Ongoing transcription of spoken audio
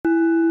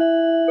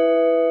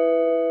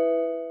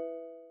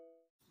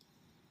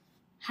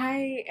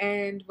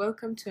and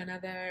welcome to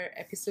another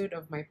episode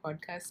of my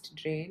podcast,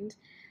 Drained.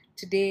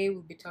 Today,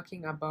 we'll be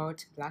talking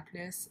about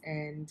blackness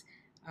and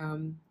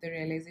the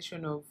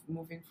realization of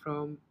moving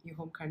from your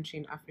home country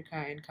in Africa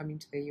and coming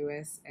to the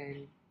US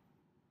and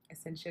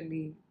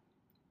essentially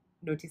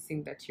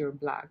noticing that you're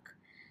black.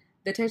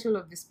 The title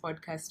of this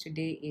podcast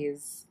today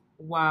is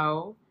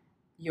Wow,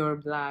 You're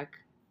Black,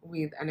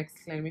 with an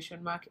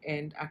exclamation mark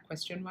and a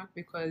question mark,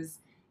 because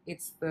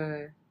it's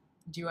the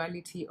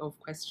duality of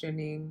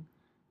questioning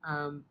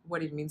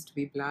what it means to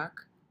be black,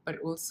 but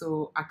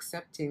also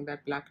accepting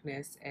that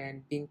blackness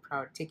and being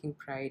proud, taking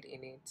pride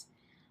in it.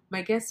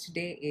 My guest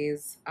today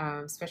is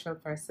special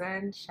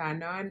person,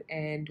 Shannon,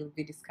 and we'll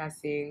be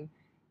discussing,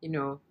 you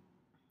know,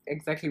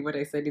 exactly what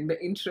I said in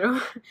the intro.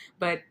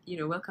 But,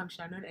 welcome,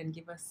 Shannon, and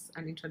give us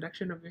an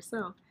introduction of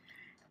yourself.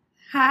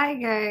 Hi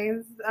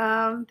guys,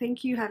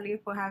 thank you Hallie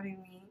for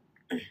having me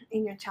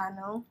in your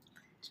channel.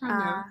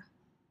 Channel.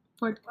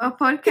 A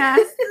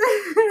podcast.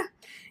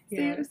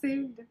 Yeah.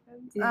 Same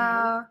difference.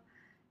 Yeah.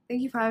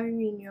 Thank you for having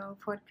me in your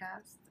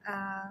podcast.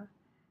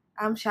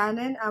 I'm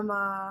Shannon. I'm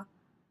a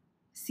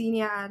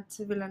senior at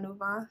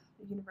Villanova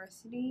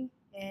University,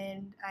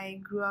 and I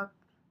grew up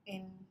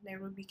in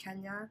Nairobi,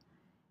 Kenya.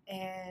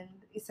 And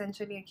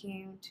essentially, I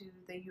came to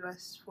the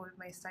US for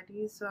my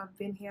studies. So I've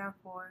been here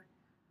for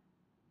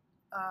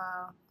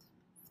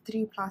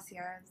 3+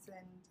 years,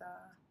 and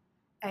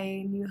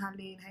I knew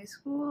Hallie in high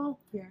school.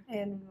 Yeah.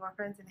 And we were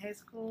friends in high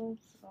school.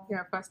 So.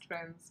 Yeah, fast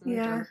friends. We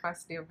met on the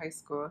first day of high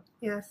school.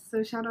 Yes,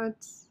 so shout out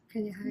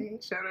Kenya High.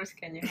 Shout out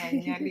Kenya High,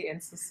 Nyali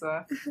and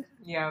Suswa.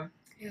 Yeah.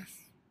 Yes.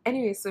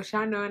 Anyway, so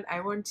Shannon,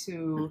 I want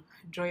to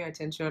draw your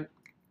attention,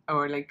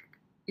 or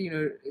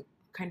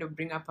kind of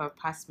bring up a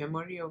past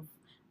memory of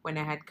when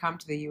I had come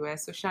to the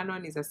US. So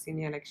Shannon is a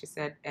senior, like she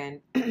said, and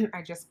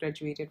I just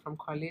graduated from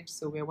college,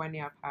 so we're 1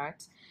 year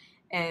apart.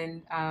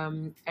 And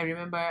I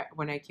remember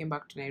when I came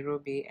back to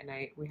Nairobi, and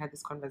we had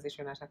this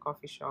conversation at a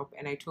coffee shop,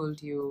 and I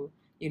told you,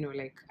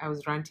 I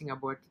was ranting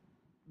about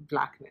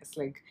blackness,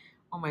 like,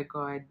 oh my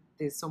God,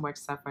 there's so much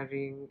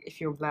suffering.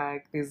 If you're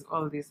black, there's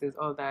all this, there's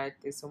all that,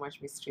 there's so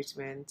much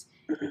mistreatment.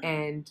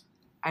 And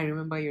I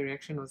remember your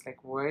reaction was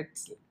like, what?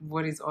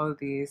 What is all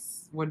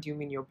this? What do you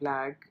mean you're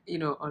black?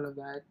 All of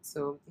that.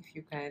 So if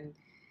you can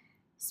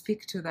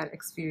speak to that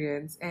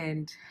experience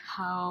and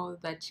how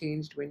that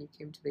changed when you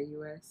came to the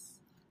US.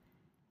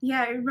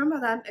 Yeah, I remember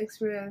that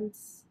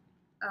experience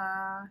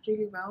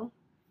really well,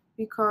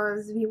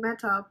 because we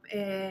met up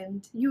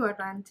and you were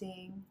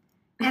ranting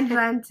and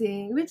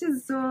ranting, which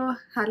is so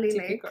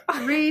Hallie-like,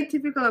 very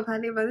typical of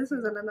Hallie, but this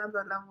was on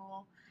another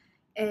level.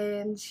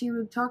 And she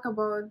would talk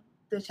about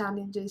the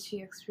challenges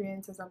she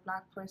experienced as a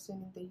black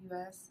person in the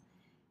US,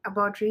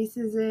 about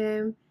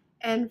racism,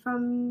 and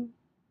from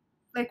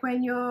like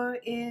when you're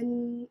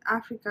in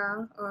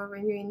Africa, or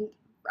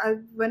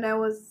when I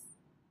was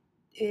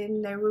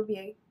in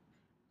Nairobi,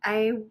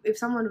 if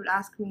someone would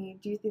ask me,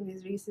 do you think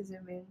there's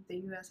racism in the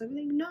US? I'd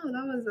be like, no,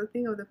 that was a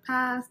thing of the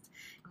past.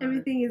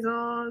 Everything is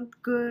all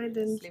good,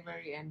 and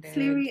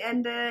slavery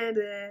ended,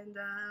 and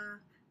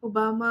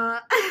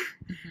Obama.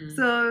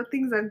 So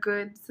things are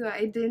good. So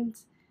I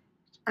didn't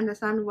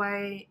understand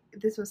why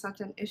this was such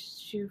an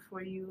issue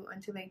for you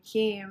until I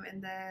came,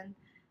 and then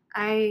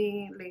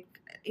I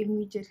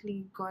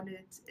immediately got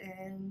it,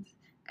 and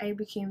I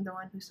became the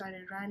one who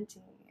started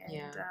ranting.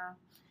 And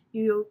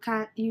you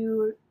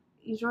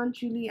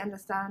don't really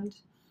understand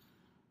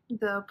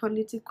the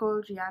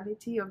political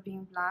reality of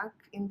being black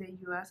in the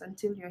US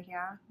until you're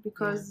here,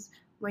 because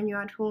when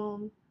you're at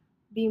home,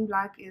 being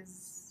black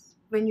is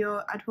when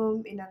you're at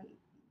home in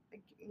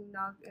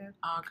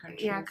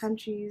our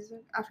countries,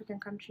 African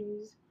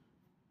countries,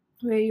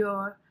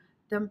 where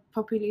the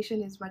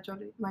population is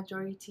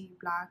majority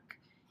black.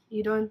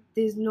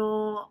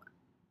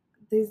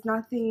 There's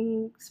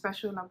nothing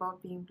special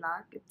about being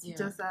black. It's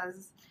just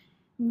as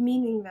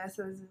meaningless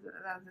as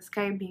the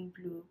sky being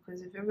blue,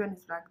 because if everyone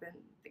is black, then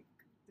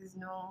there's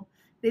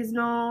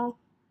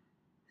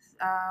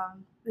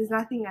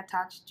nothing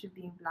attached to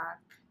being black.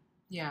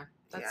 Yeah,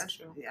 that's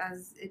true.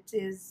 As it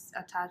is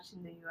attached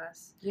in the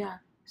US. Yeah.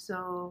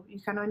 So you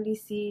can only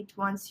see it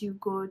once you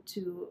go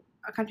to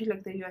a country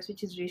like the US,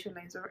 which is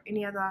racialized, or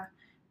any other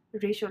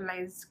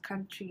racialized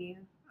country,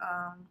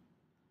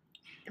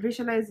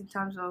 racialized in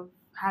terms of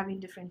having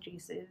different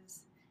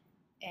races,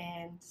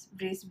 and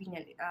race being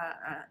an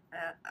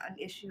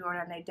issue or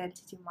an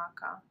identity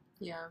marker.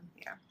 Yeah.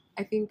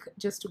 I think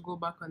just to go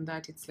back on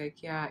that, it's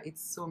like,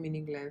 it's so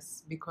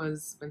meaningless,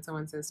 because when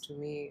someone says to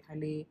me,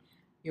 Hallie,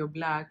 you're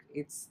black,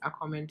 it's a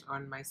comment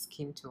on my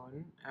skin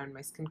tone and my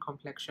skin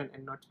complexion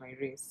and not my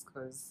race,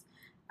 because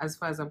as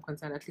far as I'm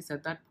concerned, at least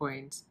at that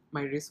point,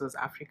 my race was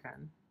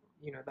African.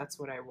 That's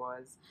what I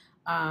was.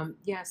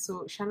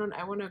 So Shannon,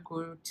 I want to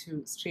go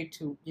straight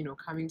to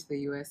coming to the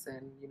US,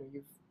 and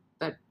you've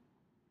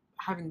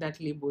having that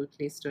label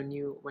placed on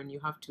you when you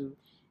have to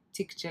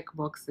tick check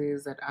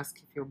boxes that ask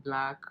if you're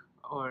black,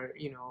 or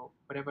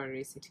whatever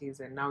race it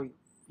is, and now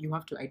you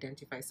have to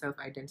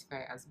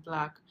self-identify as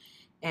black,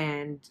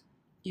 and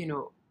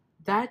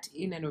that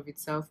in and of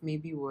itself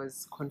maybe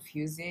was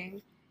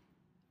confusing,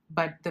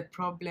 but the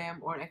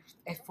problem, or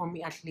for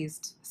me at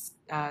least,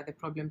 the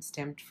problem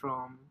stemmed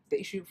from the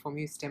issue for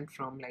me stemmed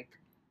from like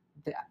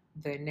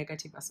the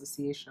negative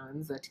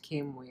associations that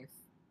came with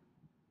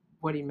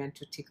what it meant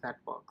to tick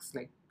that box,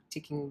 like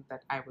ticking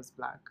that I was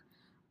black.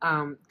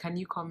 Can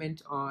you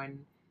comment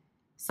on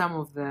some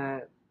of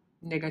the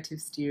negative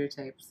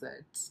stereotypes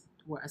that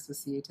were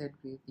associated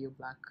with your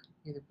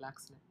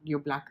blackness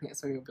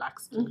or your black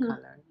skin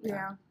color?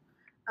 Yeah.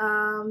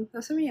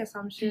 There's so many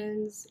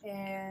assumptions,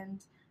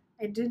 and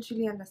I didn't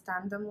really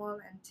understand them all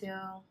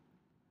until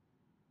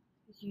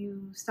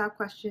you start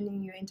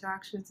questioning your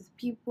interactions with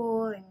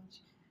people, and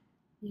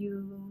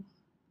you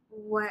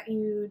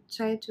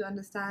try to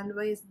understand,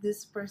 why is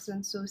this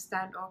person so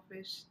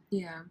standoffish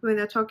when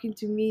they're talking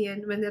to me,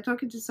 and when they're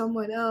talking to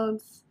someone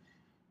else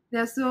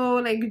they're so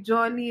like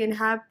jolly and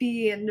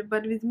happy,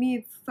 but with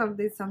me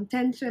there's some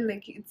tension,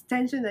 like it's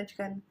tension that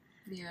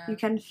you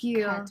can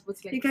feel.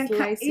 You can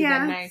slice with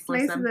a knife or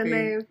something. With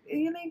a knife.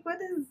 And you're like,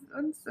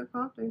 what's the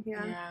problem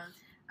here?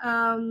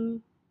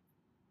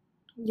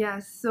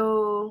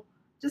 So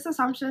just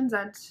assumptions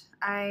that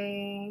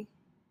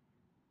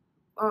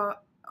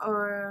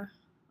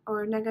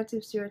or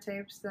negative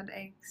stereotypes that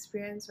I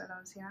experienced when I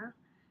was here.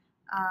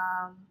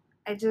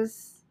 I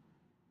just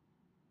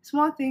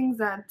small things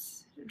that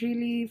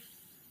really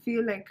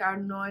feel like are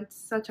not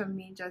such a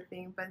major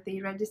thing, but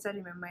they registered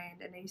in my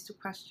mind, and I used to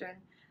question.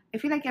 I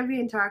feel like every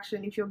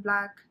interaction, if you're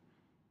black,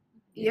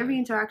 every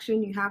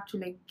interaction you have to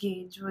like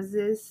gauge, was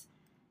this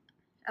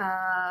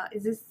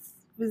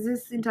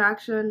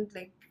interaction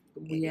like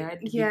weird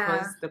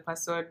because the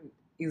person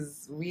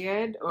is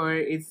weird, or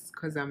it's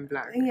because I'm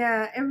black?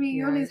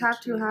 You always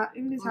have to have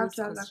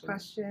that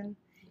question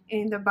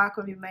in the back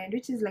of your mind,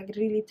 which is like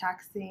really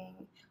taxing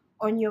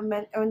on your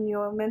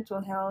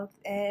mental health.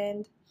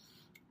 And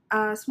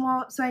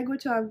so I go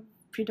to a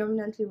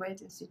predominantly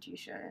white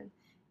institution,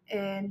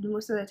 and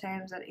most of the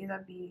times I'd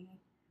either be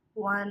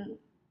one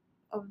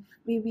of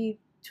maybe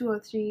 2 or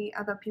 3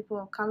 other people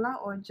of color,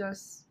 or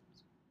just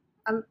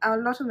a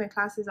lot of my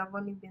classes I've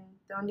only been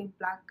the only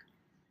black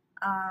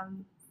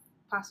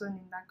person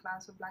in that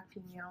class, or black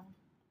female.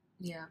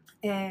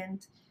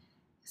 And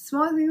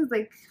small things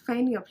like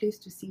finding a place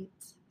to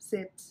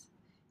sit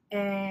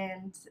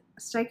and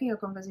striking a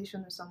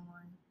conversation with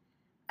someone,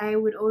 I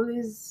would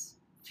always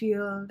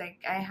feel like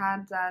I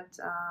had that.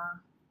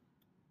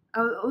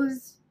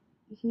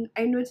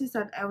 I noticed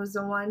that I was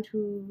the one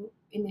who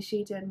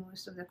initiated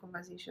most of the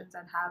conversations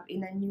I'd have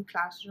in a new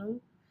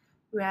classroom,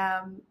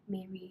 where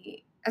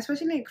maybe,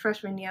 especially like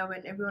freshman year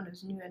when everyone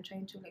was new and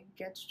trying to like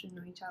get to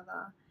know each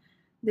other,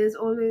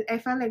 I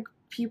felt like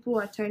people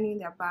were turning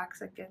their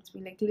backs against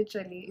me, like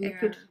literally. I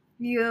could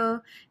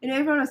feel,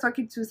 everyone was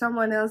talking to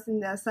someone else in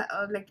their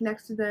or like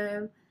next to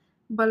them,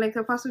 but like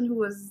the person who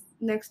was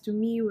next to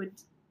me would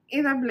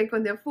either be like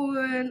on their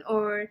phone,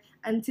 or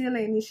until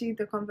I initiate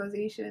the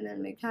conversation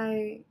and like,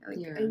 hi,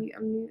 like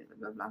I'm new,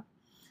 blah blah.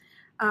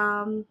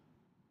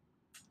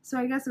 So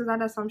I guess there's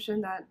that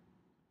assumption that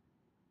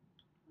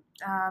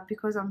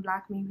because I'm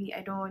black, maybe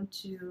I don't want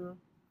to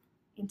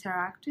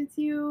interact with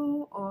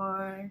you,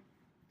 or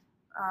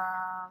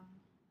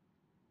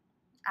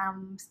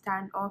I'm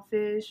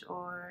standoffish,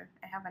 or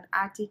I have an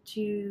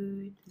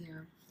attitude,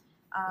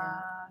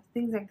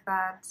 things like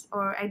that,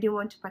 or I didn't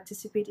want to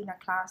participate in a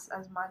class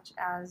as much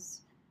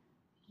as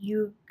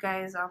you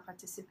guys are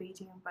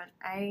participating, but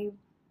I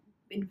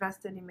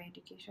invested in my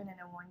education, and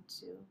I want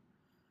to.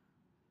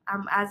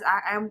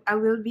 I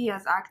will be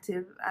as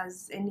active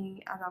as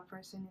any other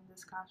person in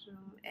this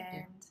classroom,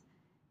 and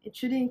it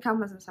shouldn't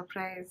come as a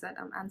surprise that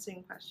I'm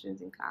answering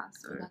questions in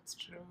class. Or that's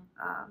true.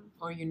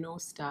 Or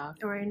stuff.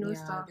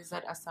 Stuff. There's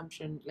that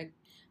assumption. Like,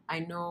 I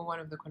know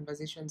one of the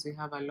conversations we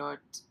have a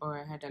lot, or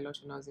I had a lot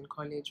when I was in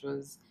college,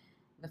 was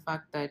the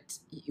fact that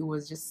it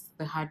was just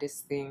the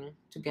hardest thing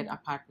to get a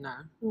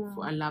partner,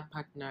 for a lab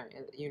partner.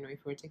 If you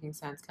were taking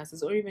science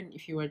classes, or even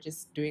if you were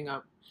just doing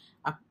a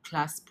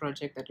class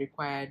project that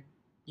required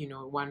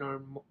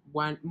one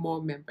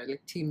more member,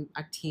 like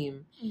a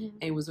team.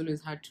 And it was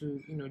always hard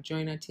to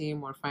join a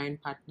team or find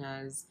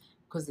partners,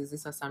 because there's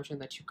this assumption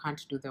that you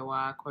can't do the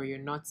work, or you're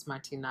not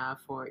smart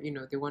enough, or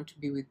they want to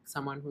be with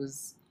someone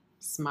who's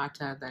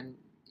smarter than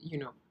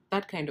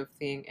that kind of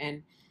thing.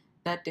 And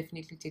that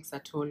definitely takes a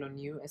toll on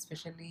you,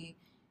 especially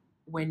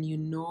when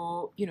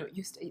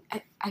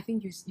I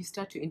think you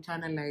start to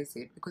internalize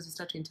it, because you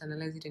start to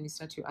internalize it, and you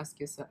start to ask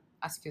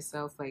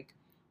yourself like,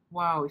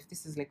 wow, if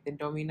this is like the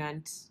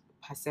dominant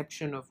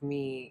perception of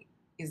me,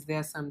 is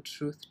there some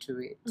truth to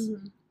it?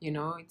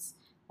 It's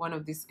one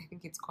of these, I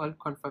think it's called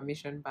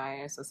confirmation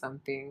bias or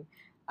something,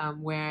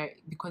 where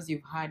because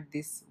you've had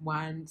this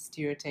one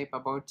stereotype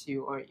about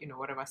you, or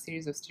whatever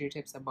series of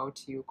stereotypes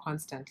about you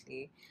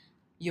constantly,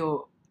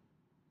 your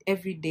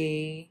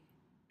everyday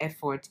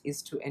effort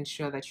is to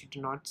ensure that you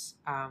do not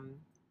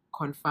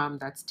confirm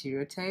that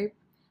stereotype,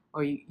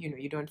 or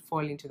you don't fall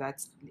into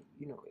that,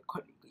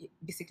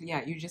 basically,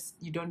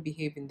 you don't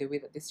behave in the way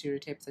that the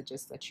stereotype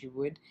suggests that you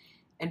would.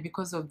 And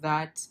because of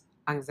that,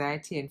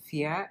 anxiety and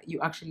fear,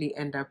 you actually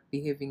end up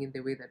behaving in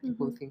the way that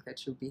people Mhm. think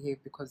that you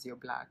behave because you're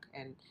black.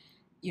 And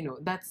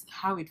that's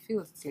how it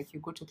feels. It's like you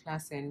go to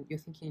class and you're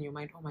thinking in your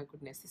mind, oh my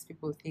goodness, these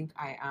people think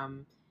I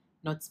am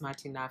not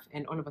smart enough,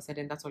 and all of a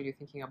sudden that's all you're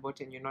thinking about,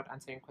 and you're not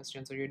answering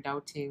questions, or you're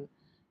doubting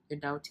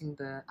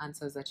the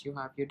answers that you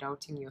have, you're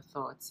doubting your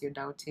thoughts, you're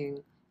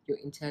doubting your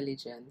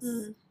intelligence.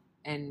 Mm.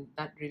 And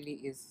that really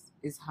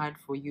is hard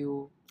for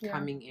you, Yeah.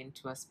 coming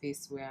into a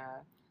space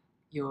where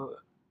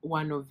you're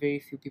one of very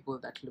few people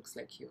that looks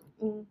like you.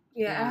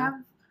 Yeah, I Yeah.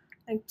 have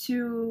like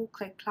two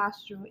like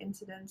classroom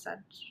incidents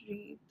that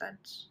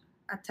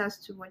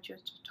attest to what you're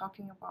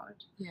talking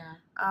about. Yeah.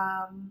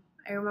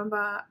 I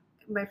remember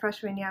my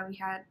freshman year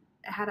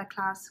I had a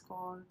class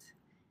called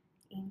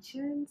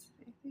Ancient,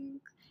 I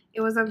think.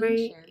 It was a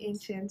very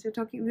Ancient.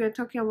 ancient. We were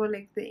talking about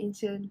like the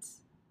ancient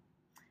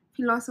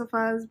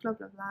philosophers, blah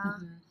blah blah.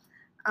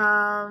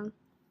 Mhm.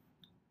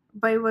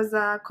 But it was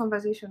a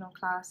conversational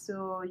class,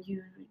 so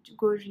you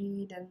go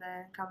read and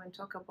then come and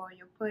talk about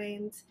your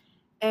points.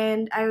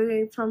 And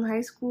I, from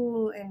high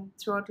school and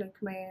throughout like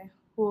my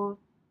whole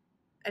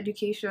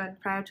education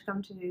prior to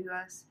coming to the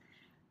US,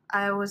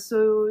 I was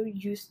so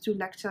used to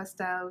lecture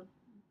style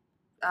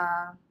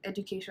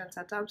education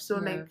setup. So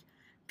Yeah. like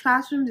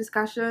classroom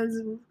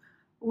discussions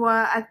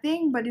were a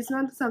thing, but it's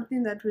not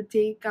something that would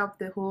take up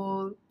the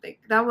whole,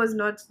 like that was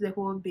not the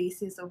whole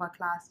basis of a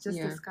class, just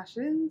Yeah.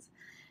 discussions.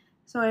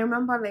 So I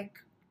remember like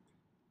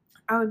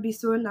I would be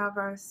so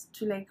nervous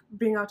to like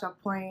bring out a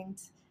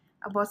point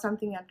about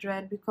something I'd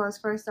read, because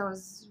first I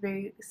was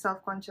very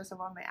self-conscious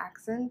about my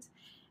accent,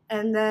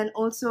 and then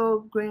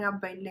also growing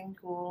up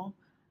bilingual,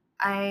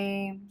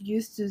 I'm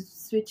used to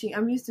switching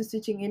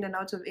in and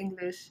out of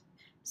English.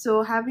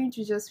 So having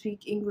to just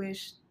speak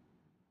English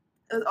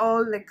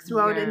all like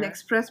throughout and Yeah.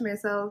 express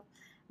myself,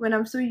 when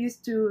I'm so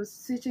used to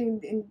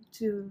switching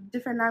into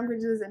different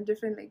languages and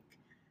different like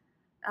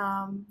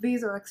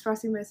ways of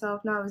expressing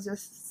myself, now I was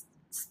just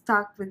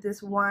stuck with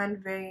this one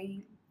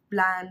very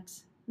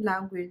bland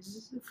language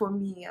for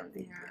me.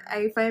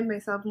 I find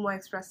myself more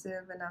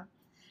expressive and I'm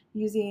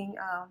using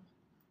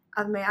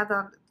my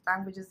other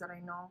languages that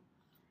I know.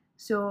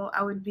 So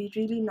I would be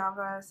really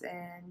nervous,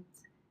 and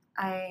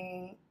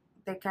I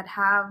like I'd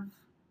have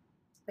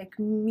like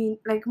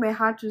my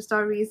heart would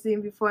start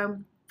racing before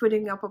I'm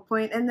putting up a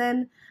point, and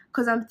then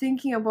because I'm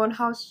thinking about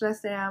how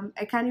stressed I am,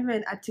 I can't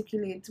even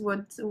articulate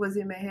what was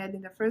in my head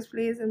in the first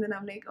place, and then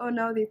I'm like, oh,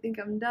 now they think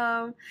I'm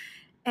dumb,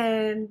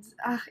 and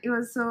it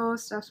was so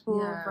stressful.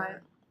 Yeah.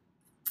 But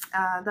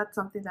that's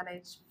something that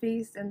I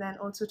faced. And then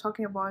also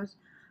talking about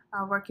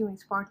working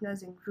with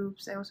partners in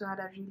groups, I also had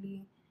a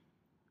really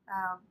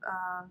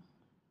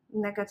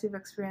negative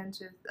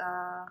experience with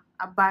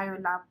a bio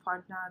lab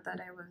partner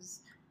that I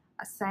was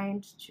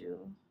assigned to,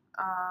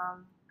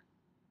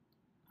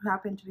 who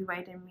happened to be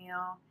white and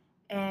male,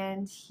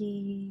 and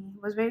he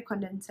was very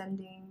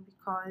condescending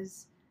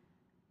because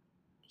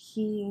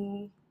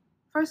he,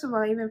 first of all,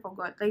 I even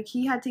forgot, like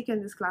he had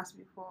taken this class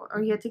before, or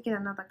he had taken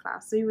another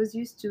class, so he was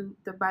used to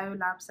the bio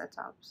lab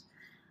setups,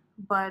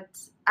 but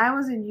I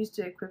wasn't used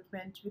to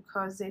equipment,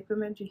 because the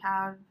equipment we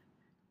have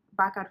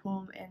back at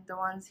home and the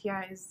ones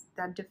here is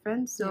that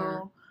different. So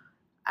Yeah.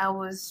 I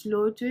was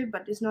slow to it,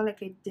 but it's not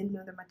like I didn't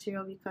know the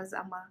material, because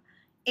I'm a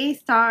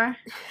A-star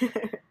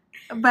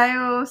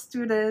bio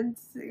student.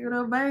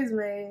 Bio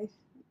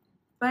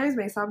is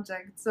my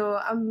subject. So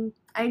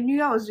I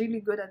knew I was really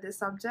good at this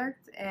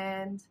subject,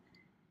 and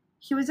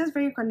he was just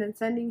very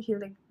condescending. He'll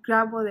like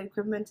grab all the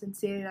equipment and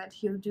say that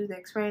he'll do the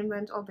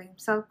experiment all by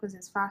himself because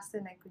it's faster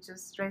and I could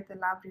just write the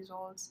lab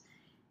results.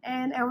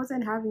 And I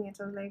wasn't having it.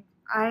 I was like,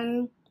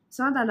 it's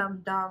not that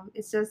I'm dumb,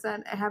 it's just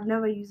that I have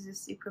never used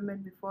this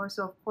equipment before,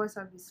 so of course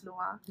I'll be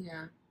slower.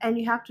 Yeah. And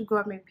you have to go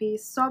at my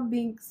pace. Stop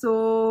being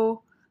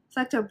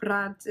such a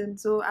brat and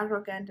so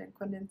arrogant and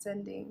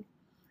condescending.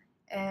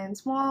 And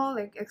small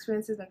like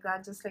experiences like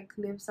that just like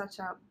leave such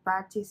a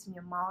bad taste in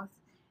your mouth.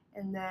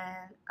 And then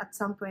at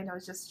some point I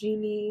was just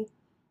really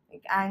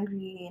like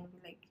angry and be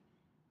like,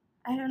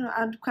 I don't know,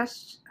 I'd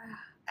question.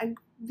 I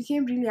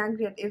became really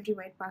angry at every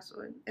white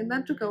person, and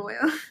that took a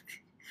while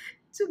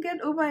to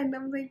get over. And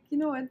I'm like, you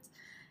know what?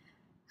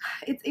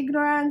 It's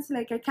ignorance.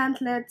 Like I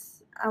can't let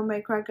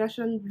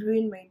microaggression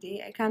ruin my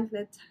day. I can't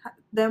let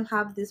them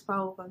have this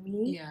power over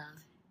me. Yeah.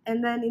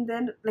 And then in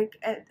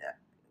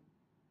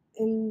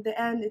the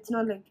end, it's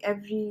not like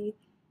every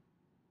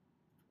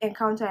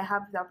encounter I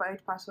have with a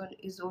white person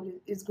is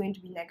going to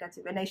be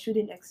negative, and I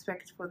shouldn't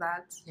expect for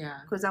that. Yeah.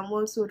 Because I'm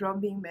also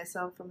robbing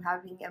myself from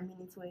having a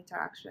meaningful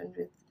interaction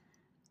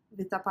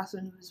with a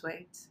person who's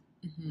white.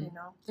 Mm-hmm. You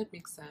know. That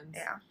makes sense.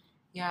 Yeah.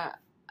 Yeah.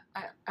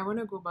 I want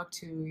to go back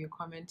to your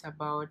comment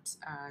about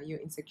your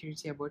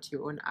insecurity about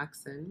your own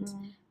accent,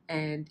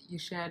 and you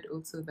shared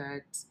also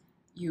that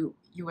you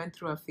went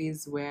through a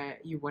phase where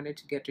you wanted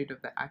to get rid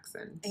of the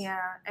accent.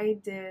 Yeah, I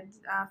did.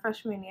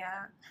 Freshman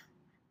year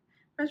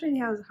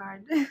was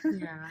hard.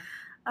 Yeah.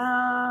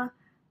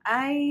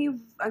 I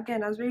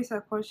was very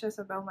self-conscious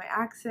about my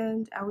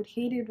accent. I would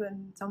hate it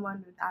when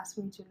someone would ask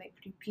me to like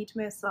repeat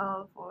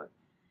myself or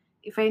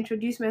if I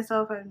introduce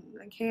myself, I'm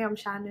like, hey, I'm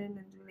Shannon,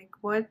 and they're like,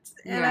 what?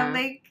 And I'm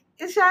Yeah. like,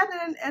 it's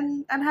Shannon,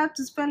 and I have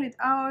to spell it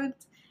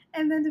out,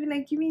 and then they'll be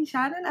like, you mean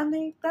Shannon? I'm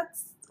like,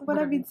 that's what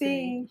I've been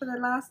saying for the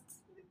last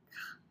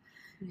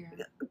Yeah.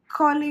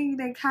 calling,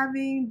 like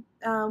having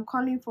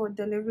calling for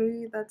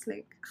delivery. That's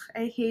like,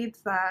 I hate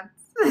that.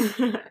 I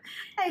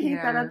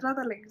hate that. Yeah. I'd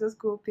rather like just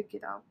go pick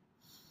it up.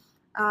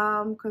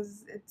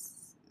 Because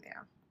it's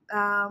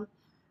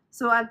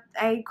so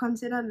I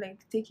considered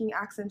like taking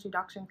accent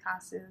reduction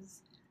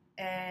classes,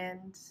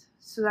 and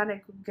so that I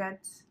could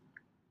get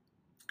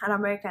an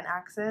American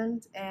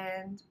accent,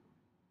 and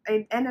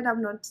I ended up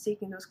not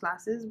taking those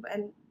classes.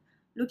 And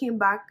looking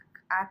back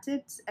at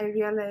it, I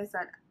realized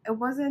that it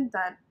wasn't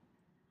that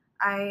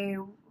I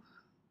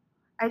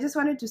I just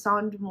wanted to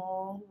sound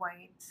more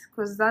white,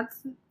 because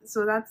that's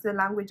the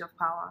language of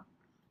power,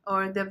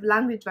 or the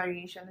language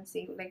variation. Let's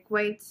say like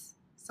white,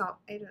 so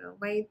I don't know,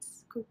 white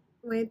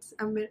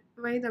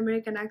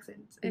American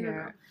accents. I don't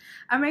Yeah. know.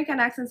 American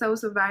accents are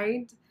also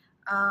varied.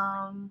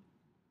 Um,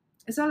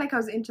 it's not like I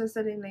was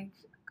interested in like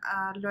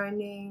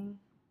learning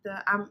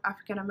the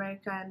African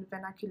American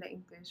vernacular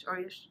English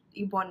or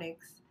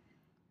Ebonics.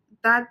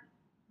 That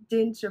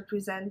didn't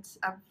represent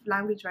a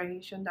language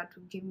variation that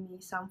would give me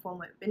some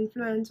form of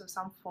influence or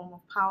some form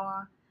of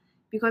power,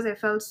 because I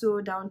felt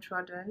so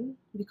downtrodden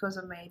because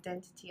of my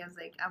identity. I was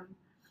like,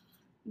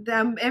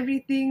 I'm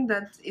everything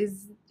that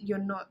is you're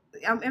not.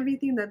 I'm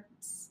everything that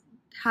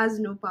has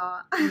no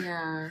power.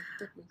 Yeah.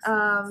 That makes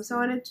sense. So I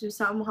wanted to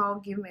somehow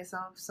give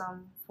myself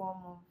some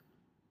form of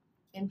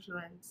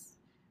influence.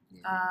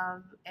 Yeah.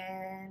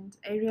 And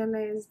I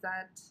realized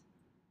that,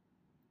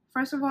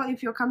 first of all,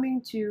 if you're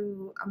coming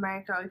to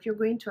America, or if you're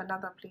going to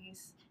another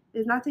place,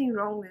 there's nothing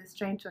wrong with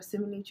trying to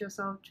assimilate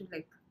yourself to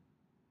like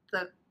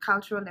the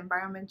cultural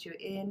environment you're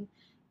in,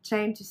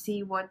 trying to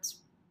see what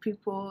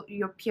people,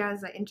 your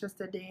peers, are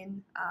interested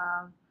in.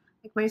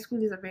 Like my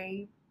school is a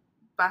very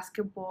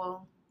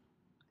basketball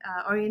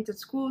oriented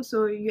school,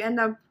 so you end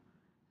up,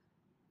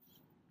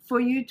 for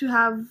you to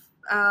have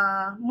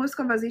most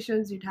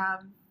conversations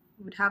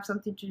would have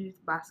something to do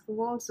with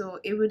basketball. So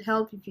it would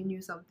help if you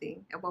knew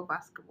something about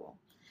basketball.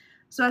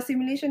 So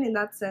assimilation in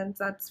that sense,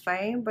 that's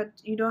fine, but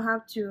you don't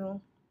have to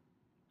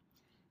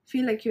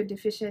feel like you're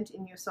deficient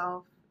in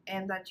yourself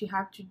and that you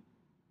have to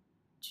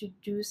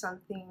do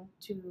something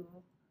to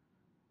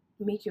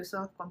make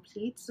yourself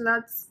complete. So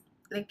that's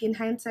like, in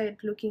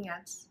hindsight, looking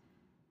at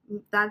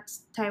that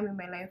time in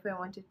my life where I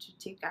wanted to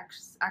take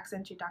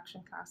accent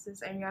reduction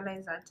classes, I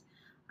realized that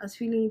I was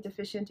feeling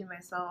deficient in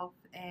myself,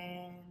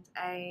 and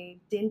I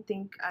didn't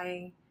think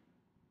I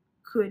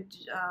could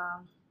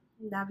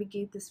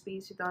navigate the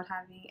space without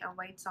having a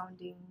white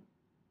sounding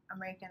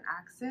American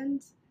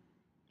accent.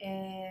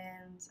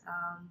 And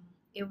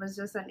it was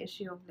just an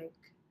issue of like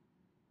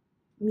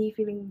me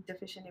feeling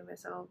deficient in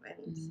myself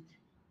and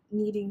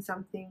needing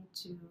something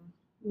to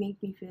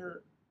make me feel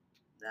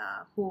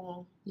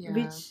whole, Yeah.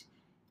 which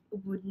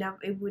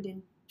it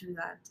wouldn't do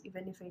that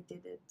even if I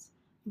did it.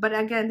 But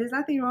again, there's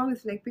nothing wrong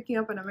with like picking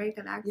up an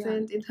American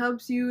accent. It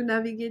helps you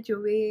navigate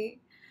your way.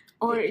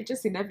 Or it's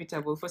just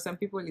inevitable. For some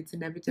people, it's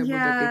inevitable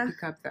that they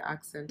pick up the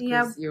accent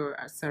because you're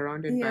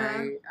surrounded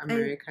by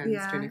Americans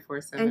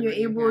 24/7, and you're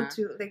able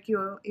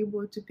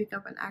to pick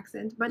up an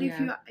accent. But if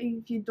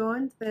you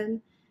don't,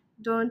 then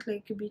don't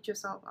like beat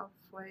yourself up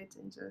for it,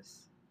 and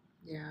just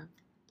yeah.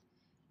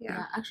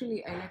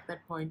 Actually, I like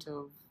that point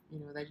of,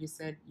 that you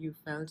said you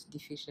felt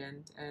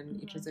deficient, and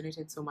it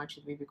resonated so much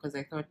with me, because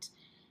I thought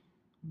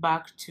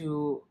back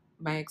to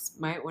my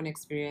own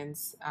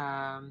experience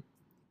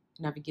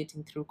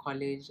navigating through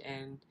college,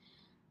 and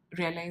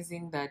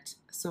realizing that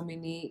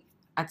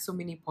at so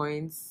many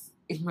points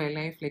in my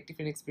life, like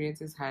different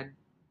experiences had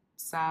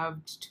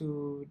served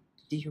to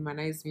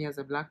dehumanize me as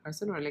a Black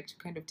person, or like to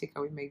kind of take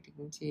away my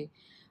dignity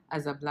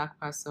as a Black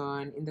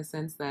person, in the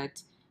sense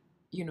that,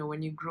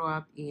 when you grow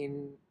up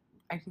in,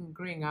 I think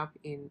growing up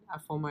in a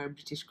former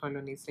British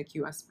colony, it's like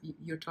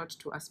you're taught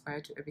to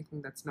aspire to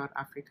everything that's not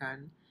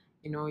African.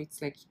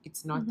 It's like,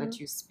 it's not that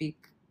you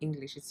speak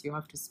English, it's you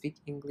have to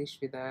speak English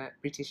with a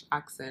British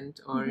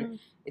accent, or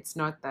it's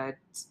not that,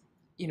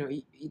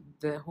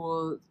 the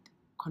whole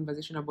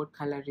conversation about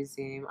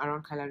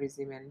around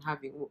colorism, and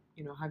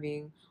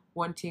having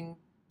wanting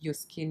your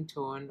skin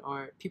tone,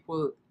 or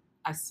people,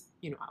 as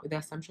the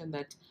assumption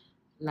that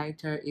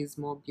lighter is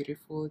more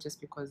beautiful just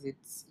because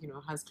it's,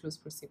 has close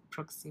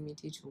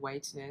proximity to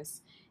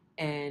whiteness.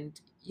 And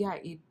yeah,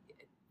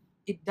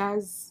 it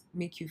does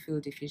make you feel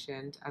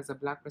deficient as a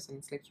Black person.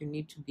 It's like you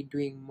need to be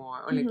doing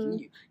more, or like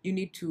you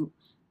need to,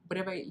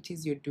 whatever it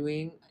is you're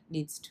doing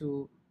needs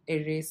to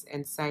erase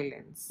and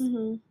silence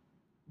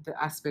the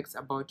aspects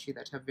about you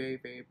that are very,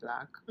 very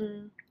Black.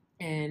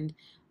 And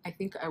I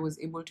think I was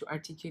able to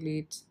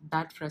articulate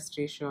that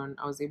frustration.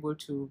 I was able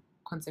to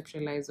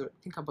conceptualize or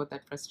think about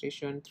that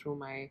frustration through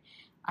my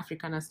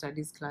Africana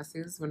studies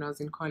classes when I was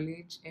in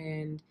college.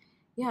 And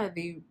yeah,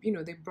 they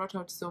brought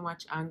out so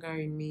much anger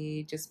in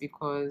me, just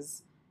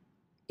because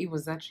it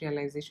was that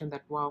realization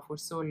that, wow, for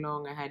so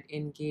long I had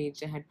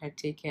engaged, I had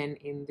partaken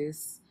in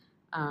this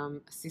a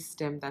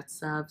system that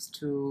serves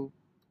to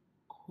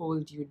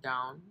hold you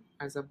down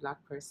as a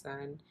Black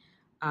person.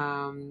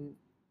 Um,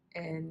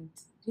 and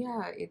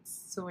yeah,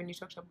 it's so when you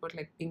talked about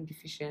like being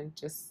deficient,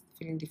 just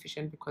feeling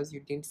deficient because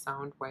you didn't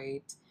sound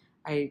white,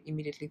 I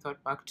immediately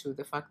thought back to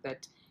the fact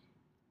that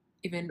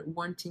even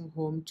wanting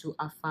home to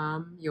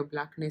affirm your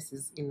Blackness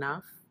is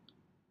enough.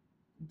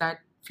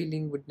 That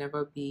feeling would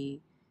never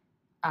be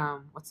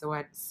what's the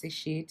word,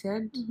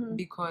 satiated,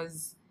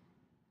 because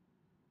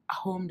a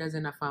home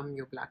doesn't affirm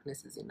your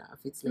Blackness is enough.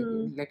 It's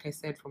like I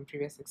said from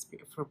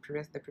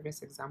the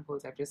previous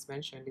examples I've just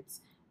mentioned,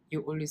 it's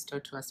you're always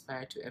taught to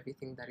aspire to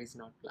everything that is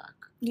not Black.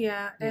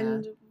 Yeah.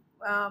 And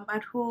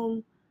at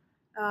home,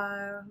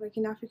 like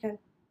in African,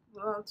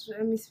 well,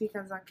 let me speak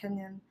as a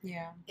Kenyan.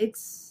 Yeah.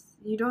 It's,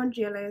 you don't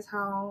realize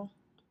how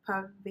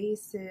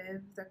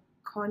pervasive the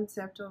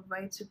concept of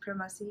white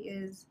supremacy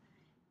is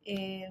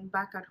in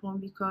back at home,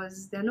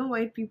 because there are no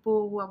white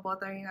people who are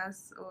bothering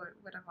us or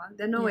whatever.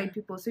 There are no white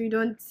people, so you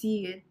don't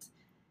see it.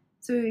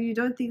 So you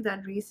don't think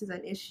that race is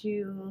an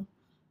issue.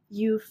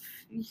 We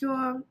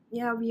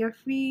are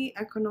free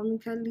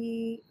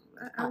economically.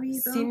 Are we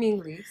though?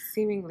 Seemingly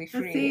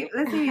free.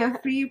 Let's say we are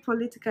free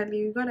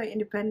politically. We got our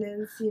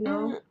independence,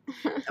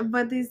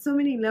 but there's so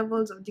many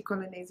levels of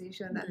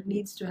decolonization that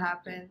needs to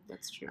happen.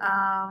 That's true.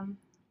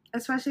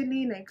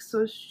 Especially like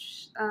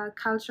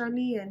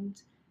culturally and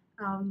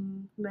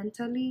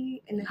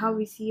mentally, and how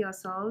we see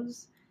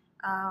ourselves.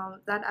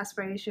 That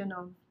aspiration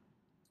of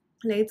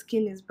light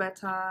skin is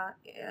better.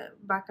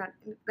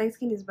 Light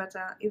skin is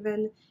better,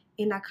 even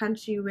in a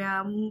country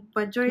where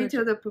majority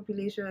of the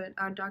population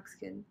are dark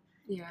skinned.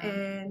 Yeah.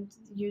 And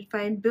you'd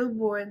find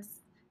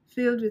billboards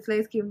filled with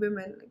light-skinned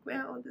women. Like,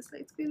 where are all these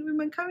light-skinned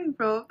women coming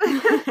from?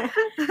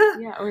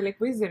 Yeah, or like,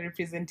 where's the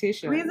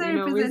representation? Where's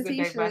the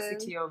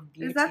diversity of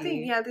beauty?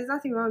 There's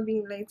nothing wrong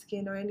being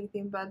light-skinned or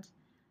anything, but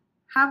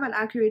have an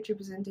accurate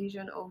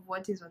representation of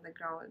what is on the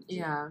ground.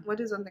 Yeah. What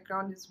is on the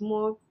ground is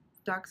more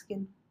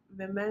dark-skinned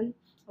women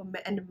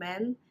and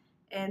men,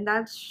 and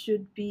that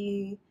should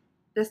be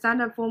the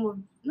standard form of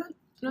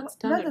not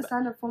the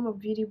standard form of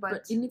beauty,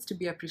 but it needs to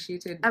be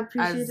appreciated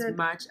as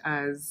much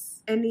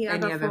as any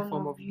other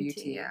form of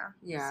beauty.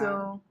 Yeah.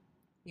 So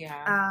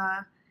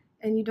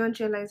and you don't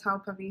realize how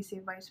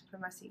pervasive white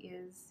supremacy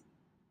is,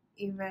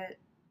 even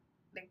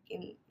like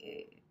in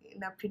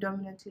a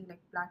predominantly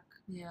like Black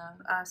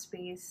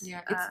space.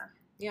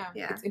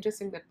 It's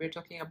interesting that we're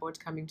talking about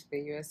coming to the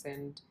US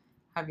and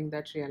having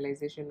that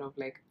realization of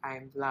like,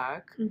 I'm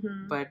Black,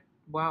 but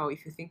wow,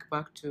 if you think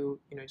back to,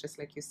 just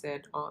like you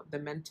said, the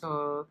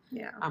mental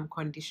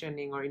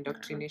conditioning or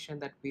indoctrination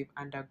that we've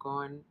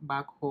undergone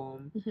back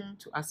home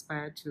to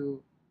aspire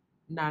to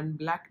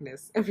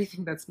non-Blackness,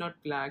 everything that's not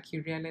Black,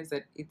 you realize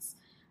that it's,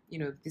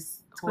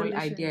 this whole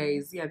idea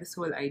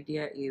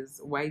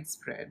is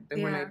widespread.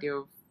 The whole idea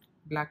of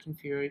Black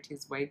inferiority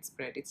is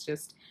widespread. It's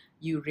just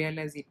you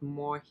realize it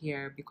more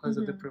here because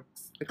of the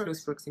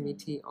close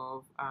proximity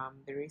of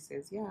the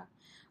races.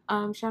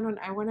 Shannon,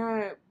 I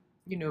wanna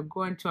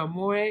go on to a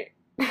more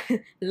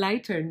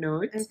lighter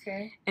note,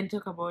 and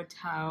talk about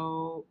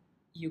how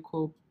you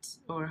coped,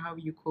 or how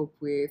you cope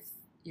with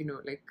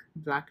like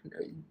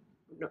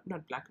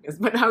not Blackness,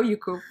 but how you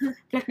cope.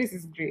 Blackness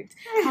is great.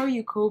 How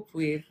you cope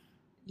with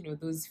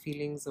those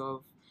feelings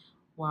of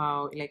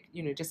wow, like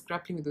just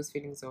grappling with those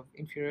feelings of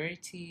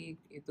inferiority,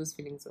 those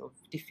feelings of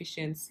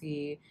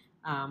deficiency,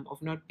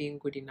 of not being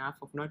good enough,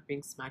 of not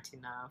being smart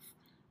enough,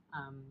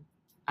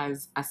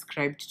 as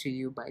ascribed to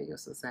you by your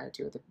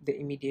society or the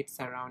immediate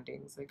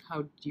surroundings. Like,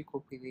 how do you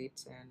cope with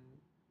it? And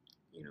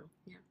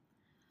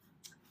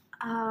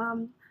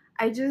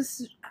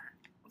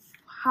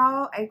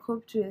how I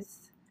coped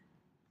with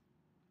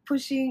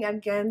pushing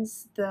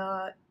against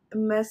the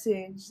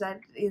message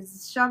that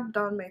is shoved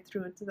down my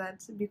throat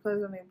that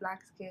because of my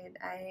Black skin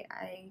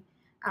I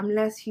am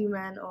less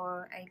human,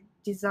 or I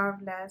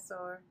deserve less,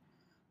 or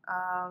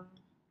I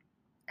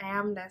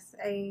am less.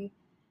 I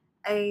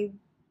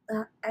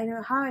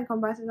know how I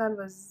combated that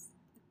was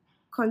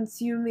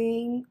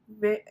consuming,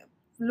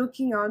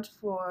 looking out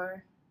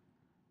for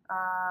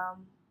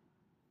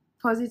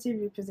positive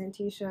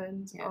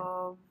representations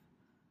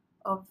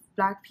of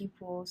Black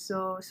people.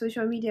 So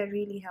social media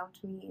really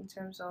helped me in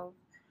terms of,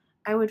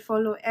 I would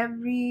follow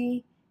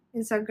every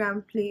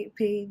Instagram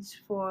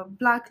page for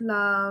Black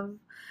love,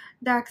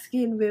 dark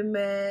skinned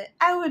women,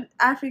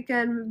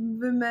 African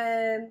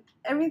women,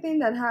 everything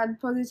that had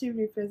positive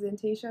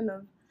representation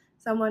of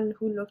someone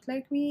who looked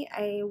like me.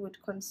 I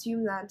would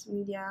consume that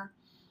media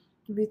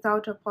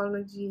without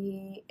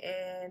apology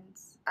and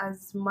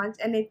as much,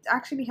 and it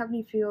actually helped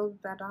me feel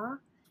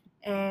better.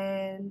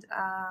 And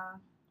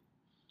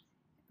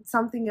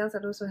something else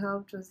that also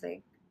helped was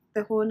like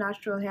the whole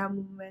natural hair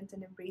movement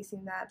and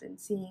embracing that, and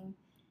seeing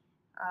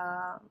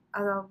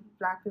other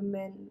Black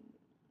women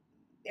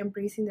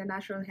embracing their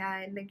natural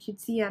hair, and like you'd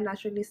see a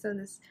naturalist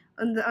on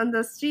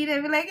the street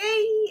and be like,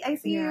 hey, I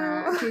see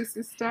you, hey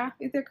sister,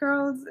 with your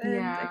curls, and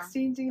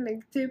exchanging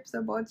like tips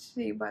about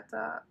shea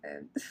butter,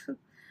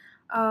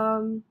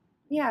 and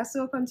yeah,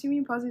 so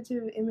consuming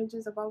positive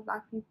images about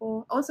Black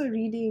people. Also,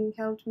 reading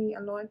helped me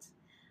a lot.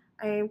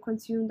 I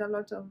consumed a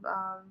lot of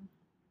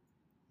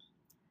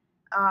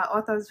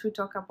authors who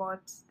talk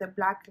about the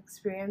Black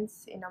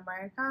experience in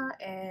America,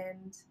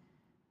 and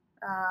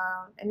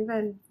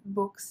even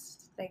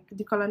books like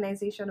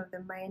Decolonization of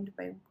the Mind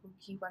by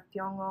Ngugi wa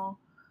Thiong'o.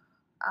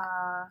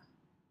 Uh,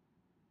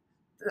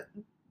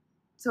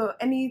 so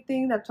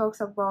anything that talks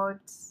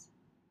about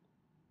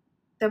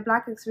the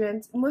Black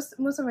experience, most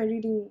of my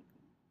reading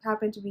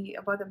happened to be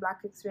about the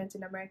Black experience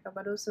in America,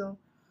 but also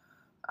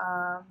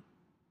um,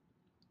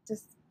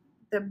 just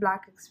the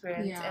Black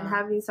experience and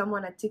having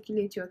someone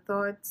articulate your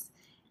thoughts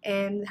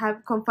and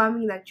have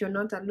confirming that you're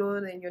not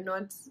alone and you're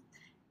not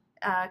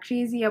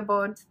crazy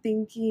about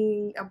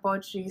thinking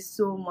about race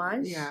so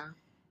much. Yeah.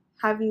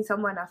 Having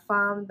someone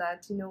affirm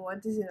that, you know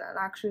what, this is an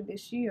actual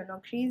issue, you're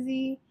not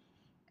crazy,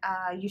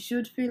 you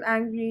should feel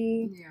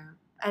angry. Yeah.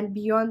 And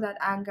beyond that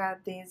anger,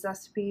 there's a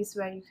space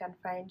where you can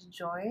find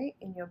joy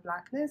in your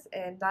Blackness,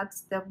 and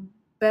that's the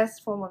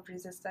best form of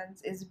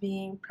resistance, is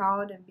being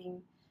proud and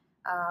being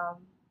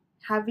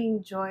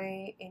having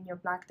joy in your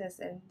Blackness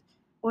and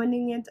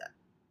owning it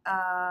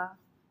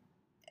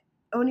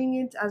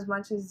as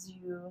much as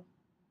you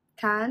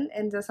can.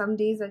 And there's some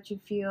days that you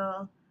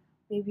feel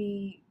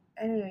maybe,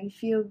 I don't know, you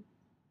feel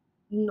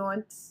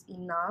not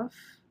enough.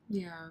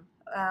 Yeah.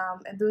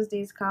 And those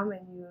days come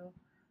and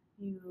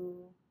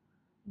you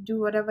do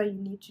whatever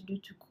you need to do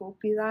to cope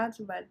with that,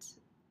 but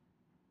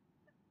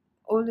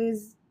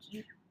always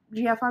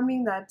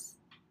reaffirming that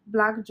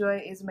Black joy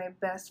is my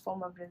best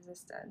form of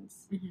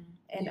resistance.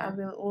 And I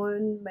will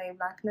own my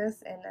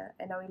Blackness,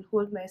 and I will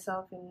hold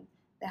myself in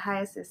the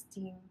highest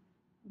esteem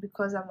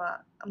because I'm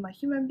a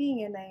human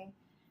being,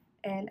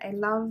 and I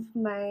love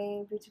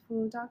my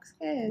beautiful dark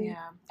skin.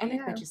 Yeah, I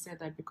like that you said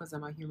that, because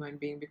I'm a human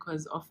being,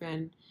 because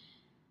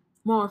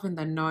more often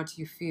than not,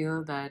 you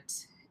feel that,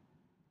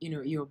 you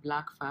know, you're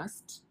Black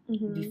first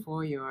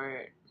before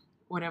you're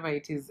whatever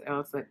it is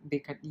else that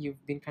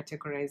you've been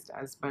categorized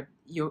as, but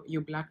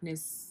your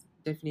Blackness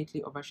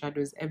definitely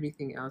overshadows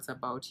everything else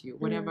about you.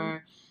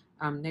 Whatever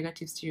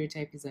negative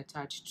stereotype is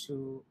attached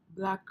to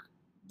Black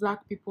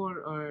people,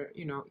 or,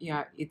 you know,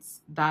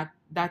 it's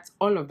that's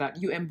all of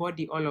that. You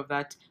embody all of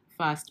that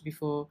first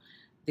before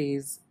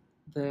there's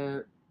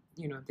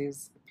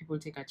people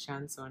take a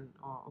chance on,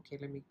 oh, okay,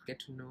 let me get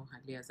to know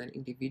Hadley as an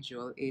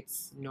individual.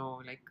 It's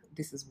no, like,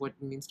 this is what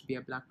it means to be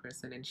a Black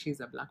person, and she's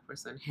a Black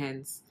person,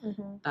 hence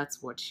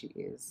that's what she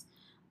is.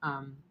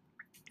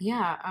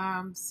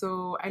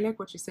 So I like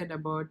what you said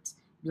about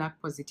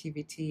Black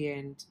positivity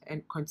and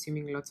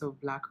consuming lots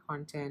of Black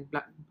content,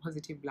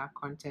 positive Black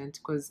content,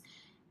 because,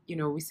 you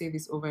know, we say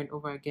this over and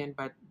over again,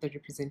 but the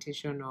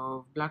representation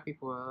of Black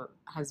people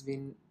has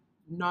been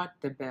not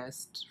the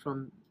best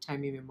from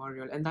time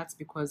immemorial, and that's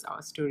because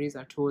our stories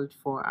are told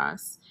for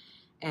us,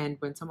 and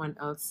when someone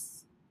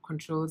else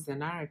controls the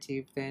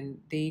narrative, then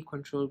they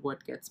control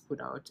what gets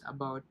put out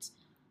about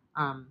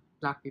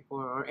Black people,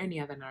 or any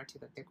other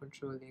narrative that they're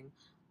controlling.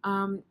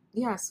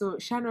 So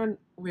Shannon,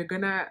 we're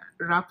gonna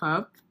wrap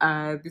up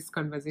this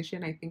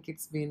conversation. I think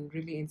it's been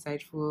really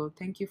insightful.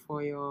 Thank you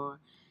for your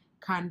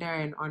candor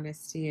and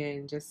honesty,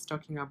 and just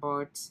talking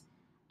about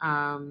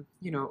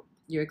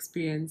your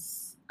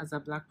experience as a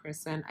Black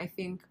person. I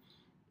think,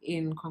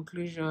 in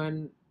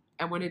conclusion,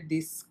 I wanted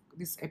this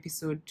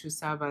episode to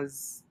serve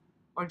as,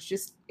 or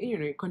just,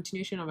 a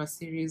continuation of a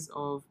series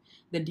of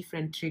the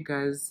different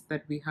triggers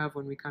that we have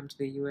when we come to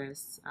the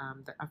US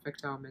that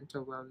affect our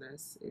mental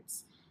wellness.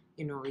 It's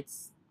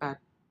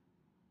that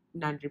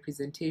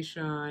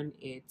non-representation,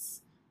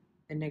 it's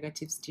the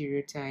negative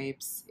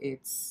stereotypes,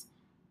 it's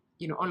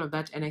all of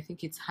that. And I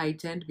think it's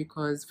heightened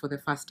because for the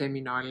first time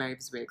in our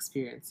lives we're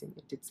experiencing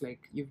it. It's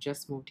like you've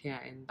just moved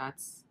here, and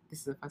this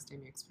is the first time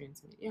you're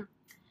experiencing it.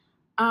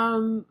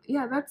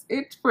 That's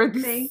it for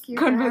this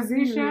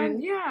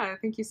conversation.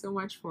 Thank you so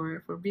much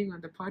for being on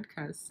the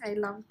podcast. I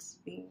loved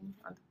being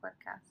on the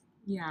podcast.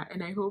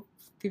 And I hope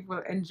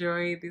people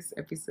enjoy this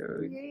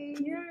episode. Yay.